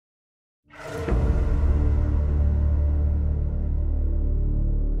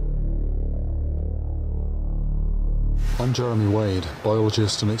I'm Jeremy Wade,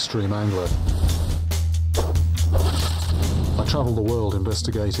 biologist and extreme angler. I travel the world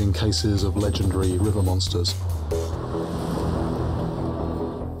investigating cases of legendary river monsters,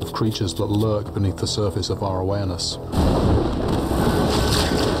 of creatures that lurk beneath the surface of our awareness.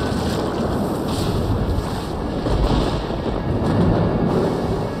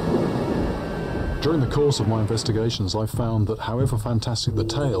 During the course of my investigations, I've found that however fantastic the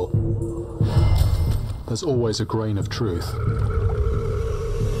tale, there's always a grain of truth.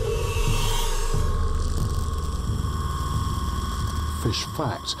 Fish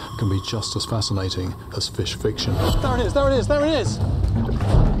fact can be just as fascinating as fish fiction. There it is, there it is, there it is!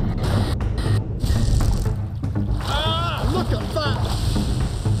 Ah, look at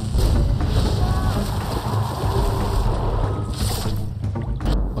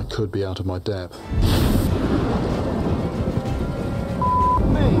that! I could be out of my depth.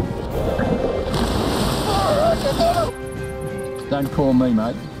 Don't call me,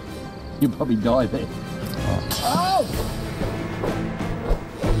 mate. You'll probably die there. Oh!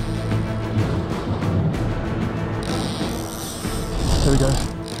 There we go.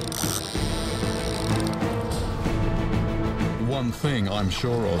 One thing I'm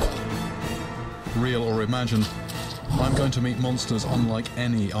sure of, real or imagined, I'm going to meet monsters unlike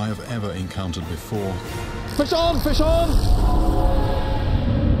any I have ever encountered before. Fish on! Fish on!